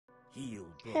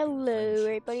Hello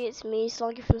everybody, it's me,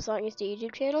 Slongi from Slongi and Stew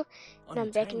YouTube channel, and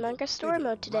I'm back in Minecraft Story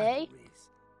Mode today.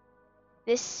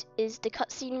 This is the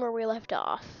cutscene where we left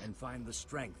off. And find the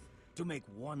strength to make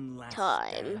one last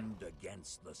Time. stand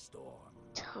against the storm.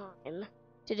 Time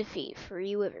to defeat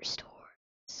 3 Wither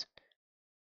Storms.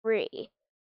 3.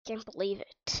 Can't believe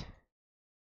it.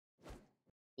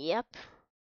 Yep.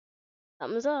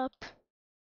 Thumbs up.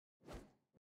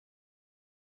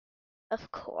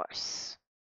 Of course.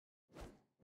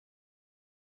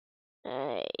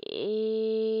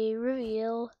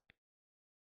 Reveal.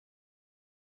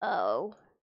 Oh.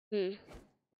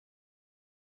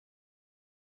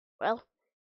 Well,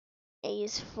 A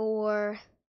is for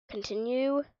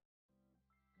continue.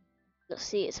 No,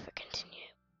 C is for continue.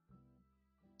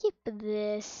 Keep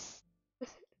this.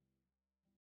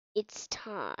 It's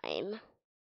time.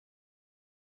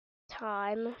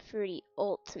 Time for the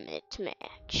ultimate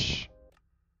match.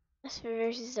 Us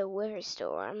versus the Wither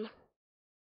Storm.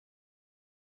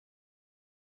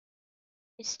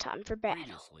 It's time for battle.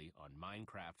 Previously on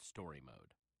Minecraft Story Mode.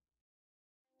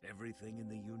 Everything in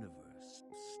the universe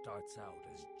starts out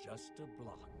as just a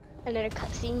block. Another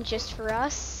cutscene just for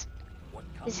us.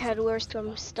 This is how the Wither Wither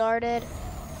Storm started.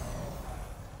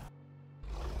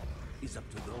 Is up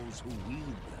to those who wield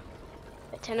them.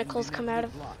 The tentacles come out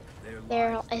of Their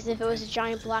there lives as if it was a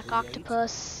giant black create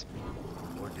octopus.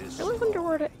 or I really destroy. wonder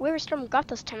where the Wither Storm got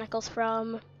those tentacles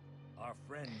from. Our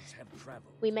friends have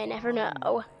traveled. We may never far and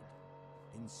know. wide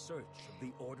in search of the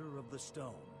Order of the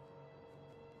Stone.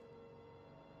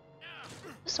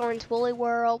 Soren's Woolly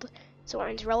World,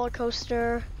 Soren's Roller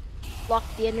Coaster, lock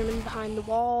the Enderman behind the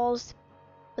walls,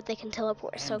 but they can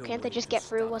teleport, so And a can't they way just to get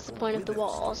through? stop What's the point of the Wither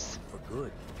Storm walls? For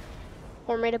good.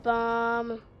 Tornado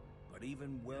Bomb, But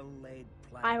even well-laid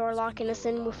plans Ivor can locking go us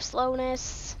in with awry.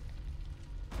 slowness.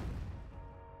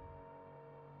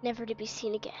 Never to be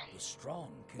seen again, The strong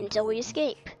can until grow we weak,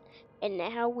 escape. And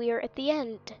now we are at the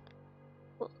end,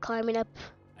 climbing up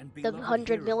and the beloved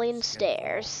 100 million heroes can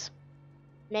stairs.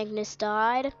 Magnus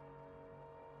died.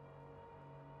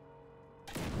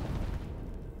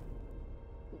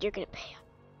 You're gonna pay up.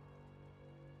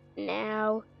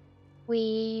 Now,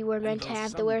 we were meant to though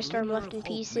have the some Wither Storm glimmer left of in hope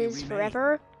may pieces remain.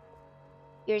 forever.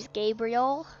 Here's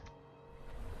Gabriel.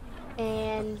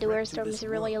 And the threat Wither to Storm this is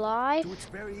really world, alive, to its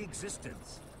very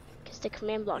existence, because the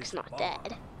command block's is not far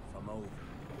dead. from over.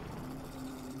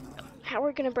 How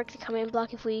we're gonna break the command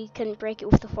block if we couldn't break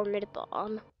it with the formidable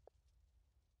bomb?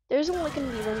 There's only gonna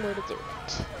be one way to do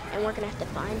it, and we're gonna have to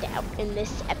find out in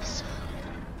this episode.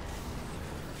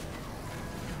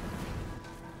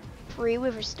 3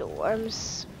 Wither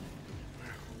Storms.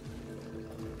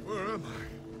 Where am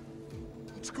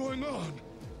I? What's going on?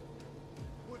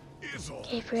 What is all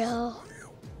Gabriel,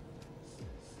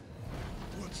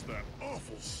 What's that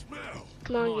awful smell?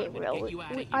 come on, Come on, I'm gonna Gabriel. get you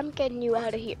outta here. I'm getting you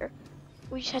out of here.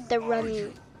 We just have to Who are run.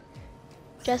 you?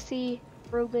 Jesse,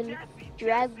 Ruben,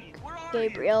 drag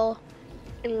Gabriel,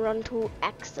 and run to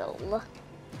Axel.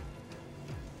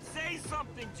 Say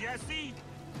something, Jesse!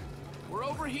 We're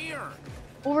over here.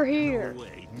 Over here.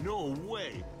 No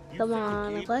way! You Come found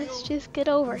on, Gabriel? let's just get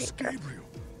over Who's here. Gabriel?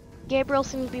 Gabriel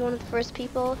seems to be one of the first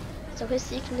people, so his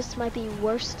sickness might be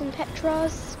worse than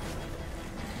Petra's.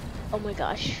 Oh my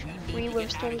gosh, 3 Wither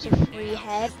Storms are 3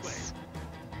 heads.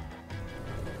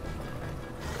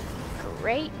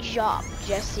 Great job,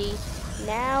 Jesse.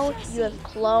 Now you have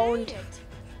cloned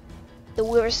the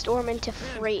Wither Storm into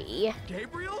 3.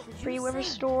 Gabriel? 3 Wither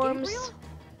Storms.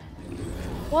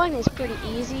 1 is pretty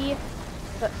easy,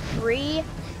 but 3,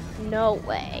 no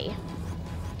way.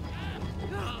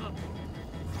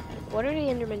 What are the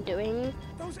Endermen doing?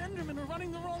 Those Endermen are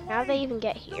running the wrong way! How did they even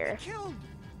get They'll here? be killed!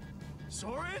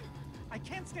 Soren? I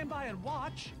can't stand by and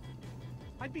watch.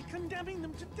 I'd be condemning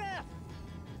them to death.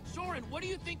 Soren, what do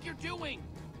you think you're doing?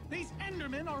 These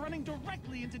Endermen are running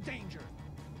directly into danger.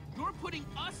 You're putting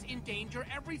us in danger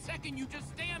every second you just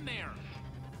stand there.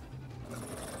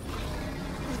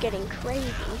 This is getting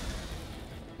crazy.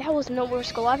 That was no more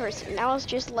skull I've ever seen. That was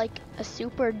just like a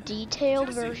super detailed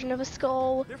Jesse, version of a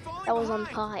skull They're falling that was on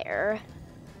behind. fire.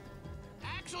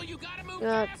 Axel, you gotta move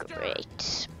Oh, faster.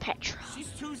 great. Petra.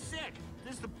 She's too sick.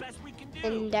 This is the best we can do.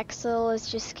 And Axel is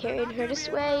just carrying her this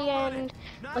way, and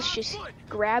Not let's on just foot.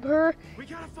 grab her We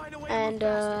gotta find a way and to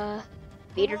move faster.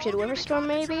 feed her We're to the all Wither gonna be Storm,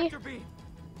 caught in the maybe? tractor beam.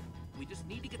 We just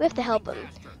need to get We have them to help moving him.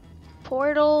 faster.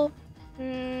 Portal.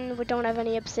 We don't have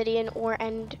any obsidian or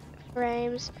end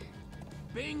frames.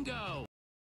 Bingo.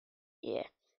 Yeah.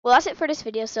 Well, that's it for this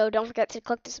video, so don't forget to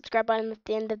click the subscribe button at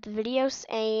the end of the videos,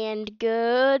 and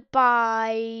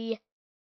goodbye.